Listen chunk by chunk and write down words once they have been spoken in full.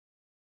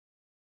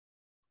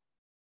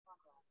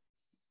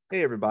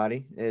Hey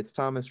everybody, it's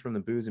Thomas from the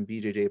Booze and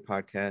BJJ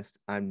Podcast.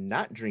 I'm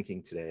not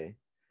drinking today.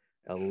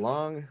 A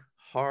long,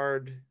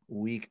 hard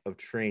week of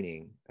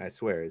training. I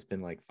swear, it's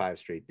been like 5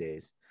 straight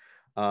days.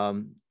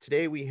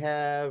 Today we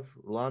have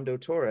Rolando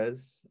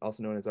Torres,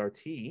 also known as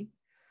RT.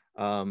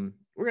 We're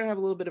gonna have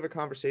a little bit of a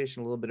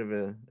conversation, a little bit of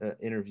a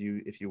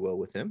interview, if you will,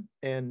 with him,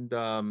 and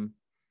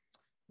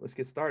let's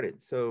get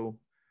started. So,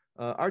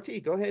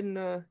 RT, go ahead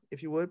and,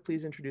 if you would,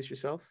 please introduce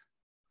yourself.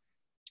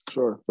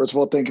 Sure. First of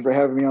all, thank you for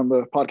having me on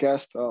the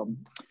podcast.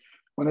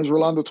 My name is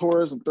Rolando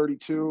Torres. I'm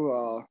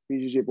 32,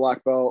 BJJ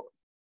Black Belt,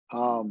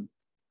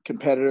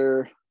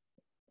 competitor,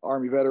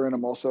 Army veteran.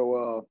 I'm also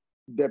a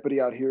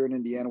deputy out here in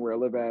Indiana where I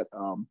live at.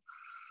 I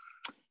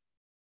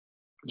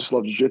just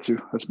love jiu-jitsu.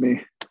 That's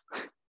me.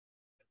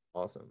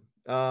 Awesome.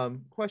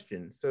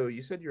 Question. So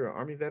you said you're an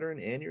Army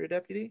veteran and you're a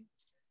deputy?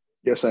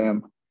 Yes, I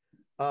am.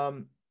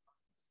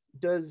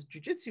 Does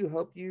jiu-jitsu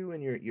help you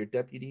in your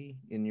deputy,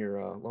 in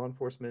your law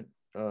enforcement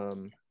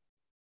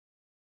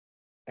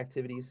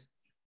activities?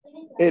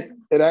 It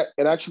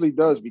actually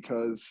does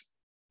because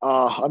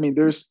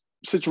there's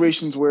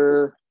situations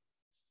where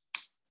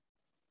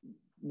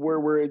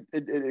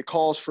it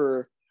calls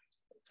for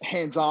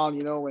hands-on,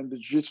 and the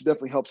jiu-jitsu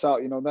definitely helps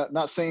out.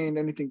 Not saying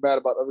anything bad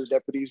about other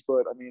deputies,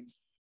 but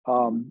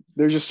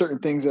there's just certain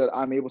things that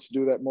I'm able to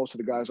do that most of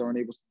the guys aren't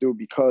able to do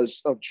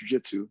because of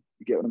jiu-jitsu.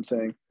 You get what I'm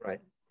saying?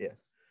 Right.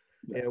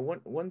 Yeah.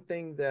 One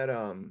thing that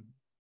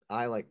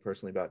I like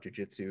personally about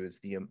jiu-jitsu is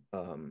the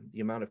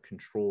amount of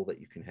control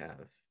that you can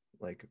have,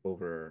 like,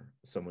 over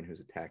someone who's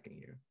attacking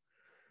you.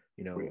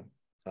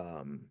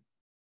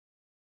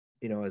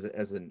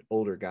 As an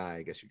older guy,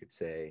 I guess you could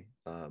say,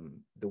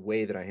 the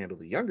way that I handle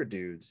the younger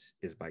dudes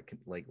is by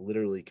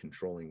literally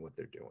controlling what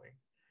they're doing,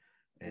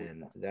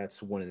 and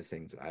that's one of the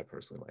things that I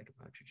personally like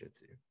about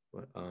jiu-jitsu.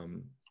 But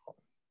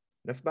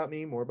enough about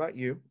me, more about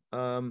you.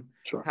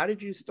 Sure. How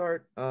did you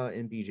start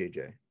in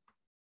BJJ?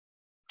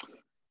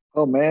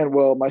 Oh man,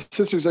 well, my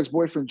sister's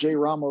ex-boyfriend Jay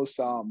Ramos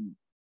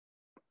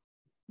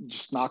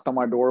just knocked on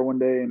my door one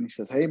day and he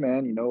says, "Hey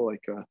man,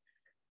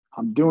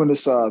 I'm doing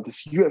this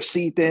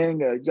UFC thing.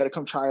 You got to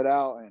come try it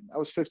out." And I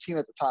was 15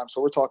 at the time,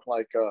 so we're talking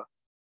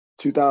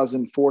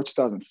 2004,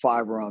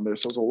 2005 around there.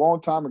 So it was a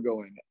long time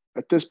ago. And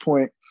at this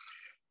point,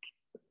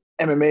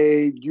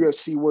 MMA,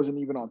 UFC wasn't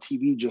even on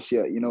TV just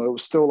yet. It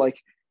was still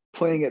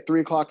playing at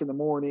 3:00 in the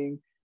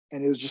morning,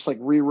 and it was just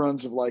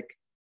reruns of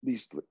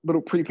these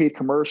little prepaid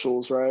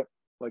commercials, right?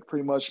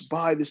 Pretty much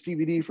buy this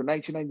DVD for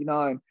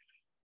 $19.99,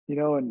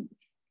 and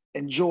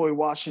enjoy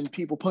watching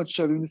people punch each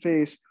other in the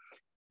face,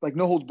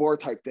 no holds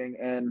barred type thing.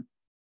 And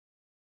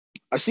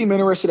I seemed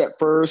interested at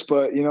first,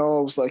 but I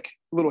was a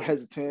little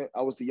hesitant.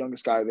 I was the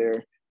youngest guy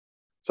there,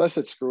 so I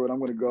said, "Screw it, I'm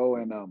going to go."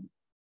 And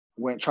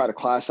went tried a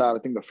class out. I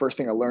think the first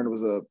thing I learned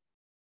was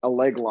a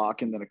leg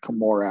lock and then a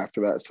Kimura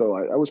after that. So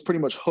I was pretty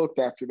much hooked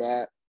after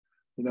that.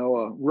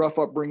 A rough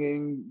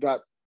upbringing,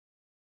 got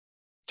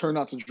turned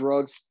on to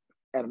drugs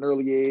at an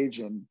early age,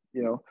 and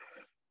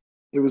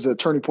it was a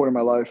turning point in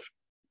my life.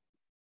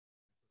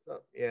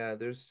 Yeah,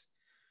 there's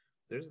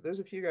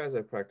a few guys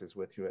I've practiced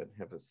with who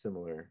have a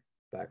similar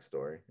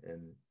backstory,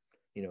 and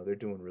they're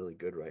doing really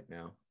good right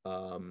now.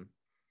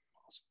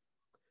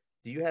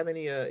 Do you have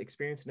any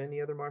experience in any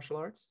other martial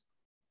arts?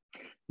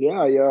 Yeah,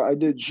 I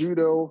did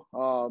judo.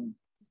 I'm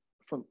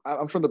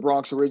from the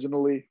Bronx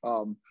originally,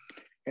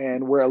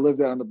 and where I lived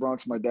at on the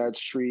Bronx, my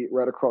dad's street,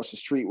 right across the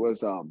street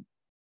was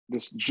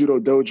this judo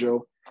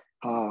dojo.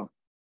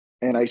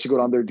 And I used to go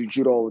down there, do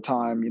judo all the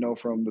time,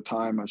 from the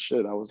time I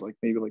was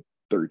maybe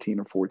 13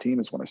 or 14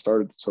 is when I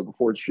started. So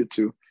before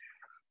jiu-jitsu.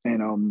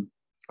 And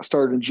I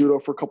started in judo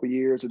for a couple of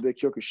years. I did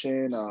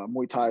Kyokushin,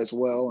 Muay Thai as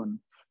well, and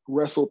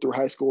wrestled through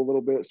high school a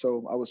little bit.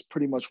 So I was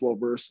pretty much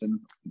well-versed in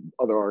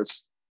other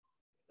arts.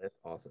 That's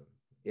awesome.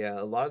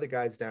 Yeah, a lot of the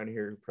guys down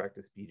here who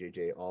practice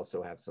BJJ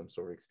also have some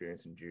sort of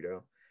experience in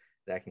judo.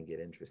 That can get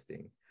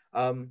interesting.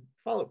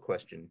 Follow-up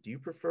question. Do you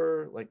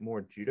prefer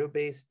more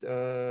judo-based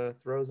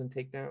throws and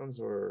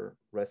takedowns or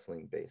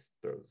wrestling-based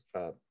throws,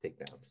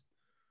 takedowns?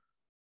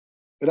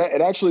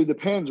 It actually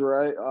depends,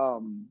 right?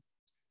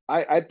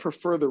 I'd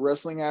prefer the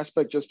wrestling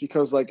aspect just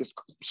because it's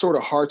sort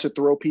of hard to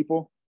throw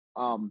people,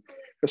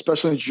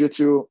 especially in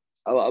jiu-jitsu.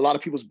 A lot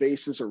of people's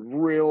bases are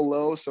real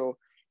low. So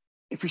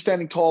if you're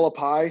standing tall up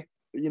high,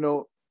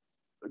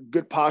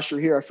 good posture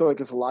here, I feel like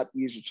it's a lot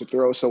easier to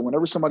throw. So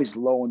whenever somebody's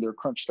low and they're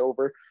crunched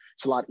over,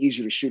 it's a lot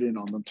easier to shoot in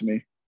on them to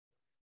me.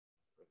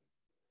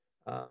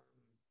 Well,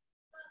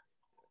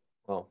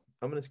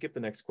 I'm going to skip the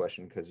next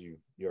question because you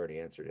already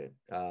answered it.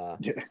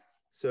 Yeah.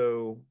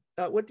 So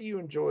what do you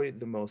enjoy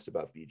the most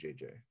about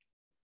BJJ?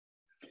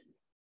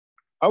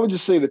 I would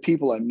just say the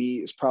people I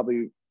meet is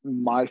probably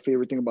my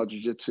favorite thing about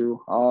jiu-jitsu.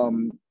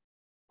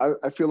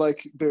 I feel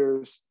like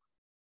there's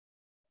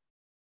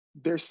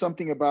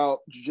something about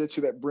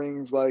jiu-jitsu that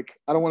brings I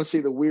don't want to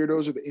say the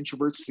weirdos or the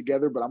introverts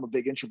together, but I'm a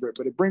big introvert,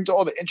 but it brings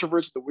all the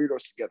introverts and the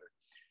weirdos together,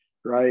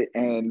 right?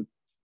 And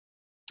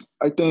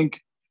I think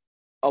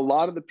a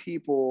lot of the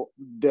people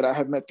that I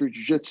have met through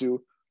jiu-jitsu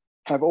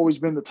have always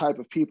been the type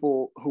of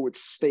people who would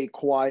stay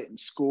quiet in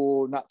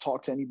school, not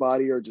talk to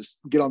anybody, or just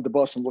get on the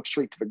bus and look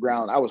straight to the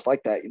ground. I was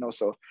like that, you know,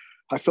 so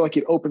I feel like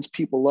it opens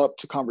people up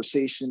to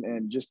conversation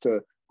and just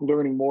to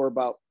learning more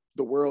about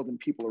the world and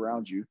people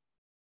around you.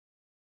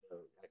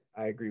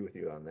 I agree with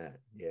you on that.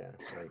 Yeah,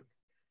 like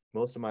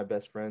most of my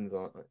best friends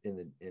in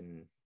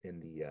the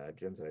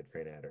gyms that I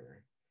train at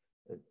are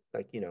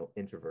like, you know,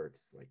 introverts,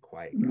 like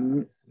quiet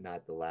guys,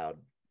 not the loud,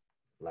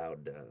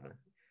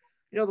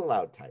 you know, the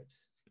loud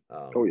types.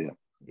 Oh yeah.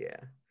 Yeah.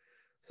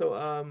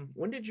 So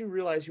when did you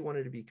realize you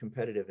wanted to be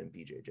competitive in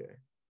BJJ?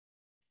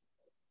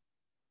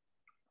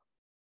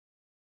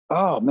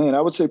 Oh man,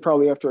 I would say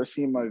probably after I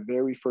seen my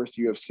very first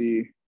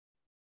UFC,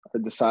 I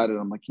decided,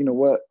 I'm like, you know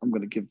what, I'm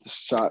gonna give this a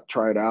shot,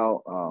 try it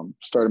out.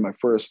 Started my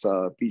first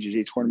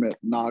BJJ tournament,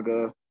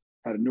 Naga,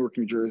 out of Newark,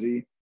 New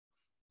Jersey,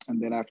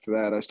 and then after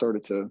that, I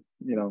started to,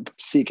 you know,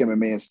 seek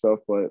MMA and stuff.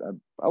 But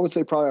I would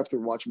say probably after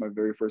watching my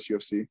very first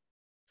UFC.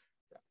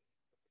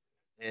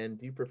 And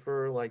do you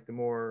prefer like the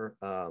more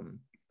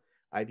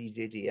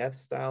IBJJF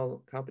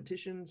style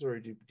competitions, or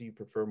do you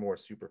prefer more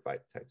Superfight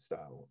type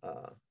style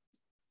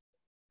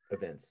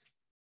events?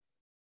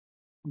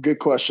 Good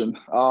question.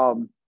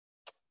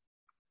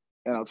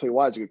 And I'll tell you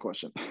why it's a good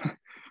question.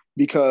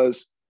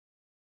 Because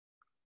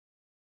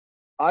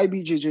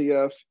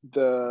IBJJF,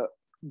 the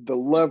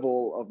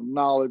level of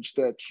knowledge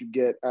that you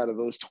get out of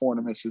those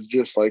tournaments is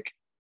just like,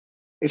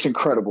 it's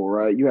incredible,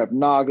 right? You have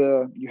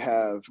Naga, you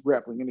have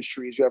Grappling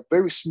Industries, you have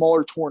very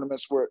smaller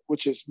tournaments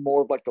which is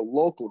more of like the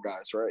local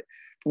guys, right?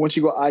 But once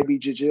you go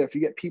IBJJF,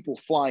 you get people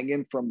flying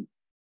in from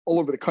all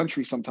over the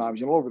country sometimes,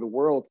 you know, all over the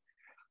world.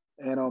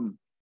 And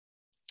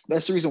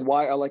that's the reason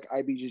why I like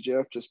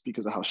IBJJF, just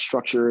because of how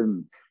structured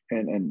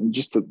and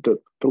just the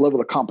level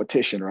of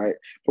competition, right?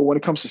 But when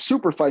it comes to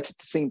super fights at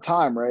the same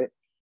time, right?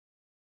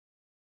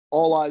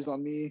 All eyes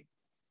on me.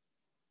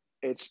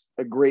 It's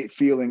a great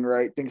feeling,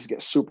 right? Things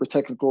get super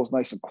technical. It's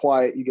nice and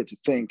quiet. You get to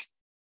think,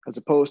 as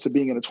opposed to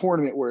being in a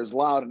tournament where it's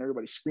loud and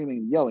everybody's screaming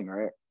and yelling,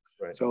 right?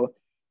 Right. So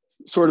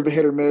sort of a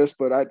hit or miss,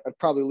 but I'd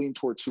probably lean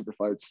towards super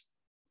fights.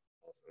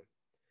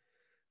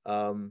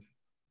 Do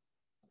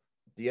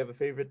you have a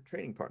favorite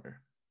training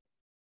partner?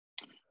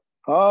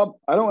 I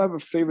don't have a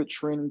favorite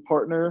training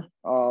partner.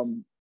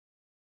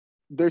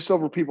 There's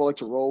several people I like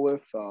to roll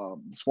with.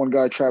 This one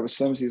guy, Travis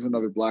Sims, he's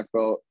another black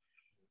belt.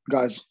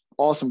 Guy's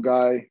awesome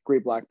guy,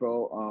 great black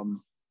belt.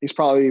 He's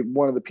probably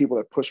one of the people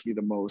that pushed me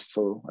the most.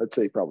 So I'd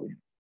say probably.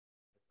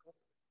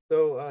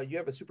 So you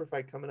have a super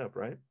fight coming up,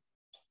 right?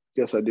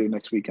 Yes, I do,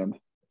 next weekend.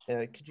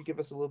 Could you give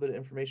us a little bit of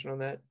information on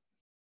that?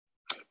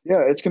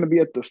 Yeah, it's going to be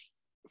at the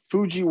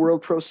Fuji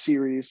World Pro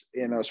Series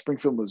in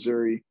Springfield,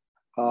 Missouri.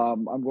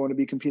 I'm going to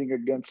be competing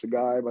against a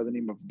guy by the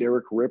name of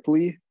Derek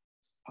Ripley.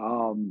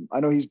 I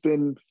know he's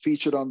been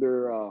featured on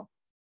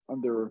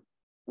their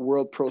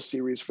World Pro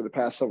Series for the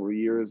past several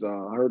years. I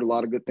heard a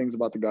lot of good things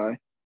about the guy.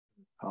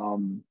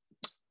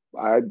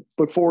 I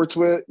look forward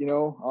to it. You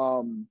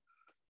know,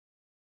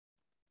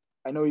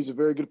 I know he's a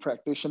very good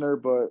practitioner,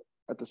 but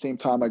at the same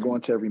time, I go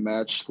into every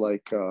match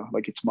like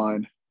it's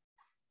mine.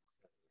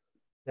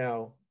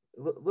 Now,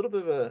 a little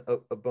bit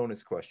of a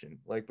bonus question.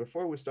 Like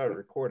before we started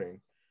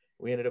recording,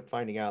 we ended up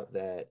finding out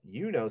that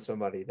you know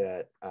somebody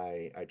that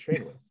I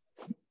train with.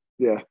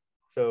 Yeah.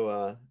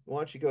 So why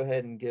don't you go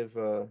ahead and give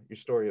your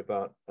story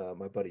about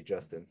my buddy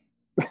Justin?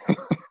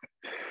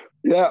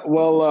 Yeah,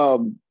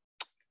 well,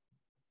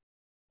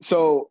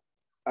 so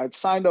I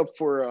signed up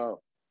for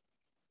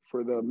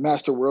the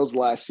Master Worlds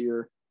last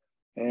year,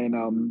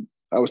 and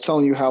I was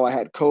telling you how I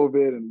had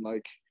COVID, and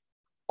like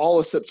all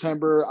of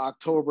September,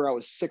 October, I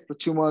was sick for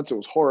 2 months. It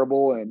was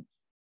horrible, and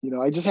you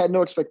know, I just had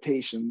no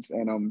expectations.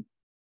 And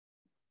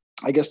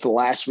I guess the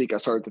last week I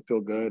started to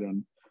feel good,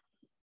 and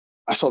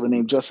I saw the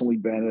name Justin Lee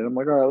Bennett. I'm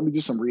like, all right, let me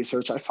do some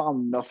research. I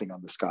found nothing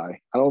on this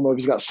guy. I don't know if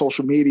he's got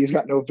social media. He's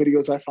got no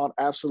videos. I found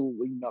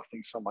absolutely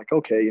nothing. So I'm like,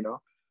 okay, you know,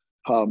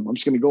 I'm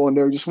just going to go in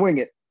there and just wing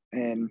it.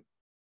 And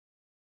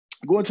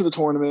go into the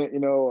tournament, you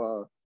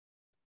know,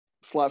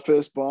 slap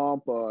fist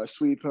bump,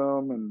 sweep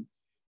him and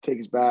take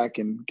his back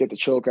and get the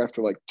choke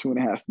after like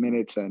 2.5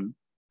 minutes. And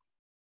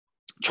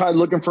tried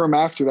looking for him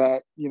after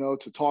that, you know,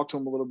 to talk to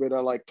him a little bit. I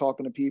like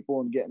talking to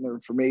people and getting their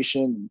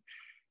information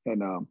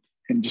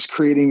and just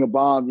creating a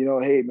bond, you know,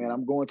 hey man,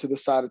 I'm going to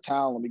this side of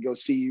town. Let me go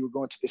see you. We're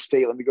going to the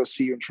state. Let me go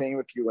see you and train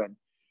with you. And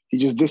he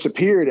just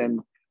disappeared. And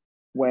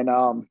when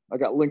I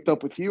got linked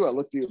up with you, I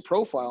looked at your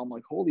profile. I'm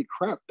like, holy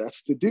crap,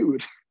 that's the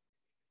dude.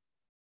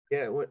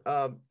 Yeah.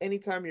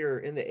 Anytime you're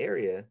in the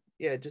area,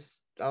 yeah,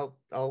 just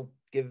I'll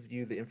give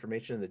you the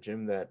information of the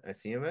gym that I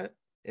see him at,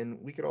 and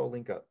we could all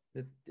link up.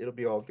 It'll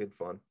be all good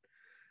fun.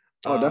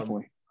 Oh,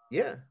 definitely.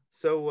 Yeah.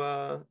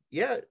 So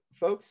yeah,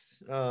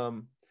 folks.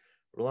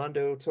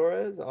 Rolando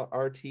Torres,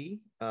 RT.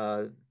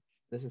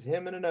 This is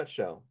him in a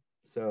nutshell.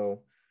 So,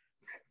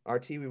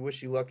 RT, we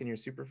wish you luck in your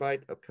super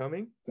fight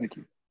upcoming. Thank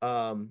you.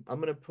 I'm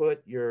gonna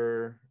put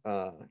your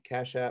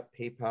Cash App,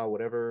 PayPal,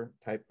 whatever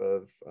type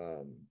of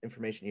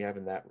information you have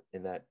in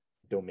that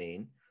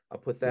domain. I'll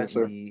put that Yes,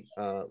 in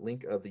the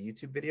link of the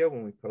YouTube video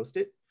when we post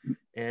it.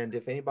 And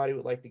if anybody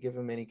would like to give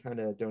him any kind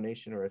of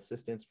donation or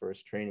assistance for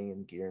his training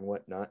and gear and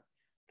whatnot,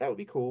 that would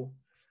be cool.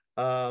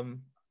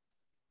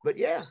 But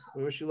yeah,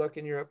 we wish you luck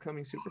in your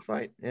upcoming super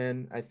fight.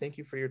 And I thank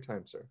you for your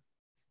time, sir.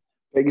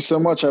 Thank you so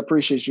much. I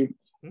appreciate you.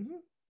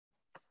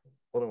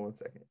 Hold on one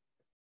second.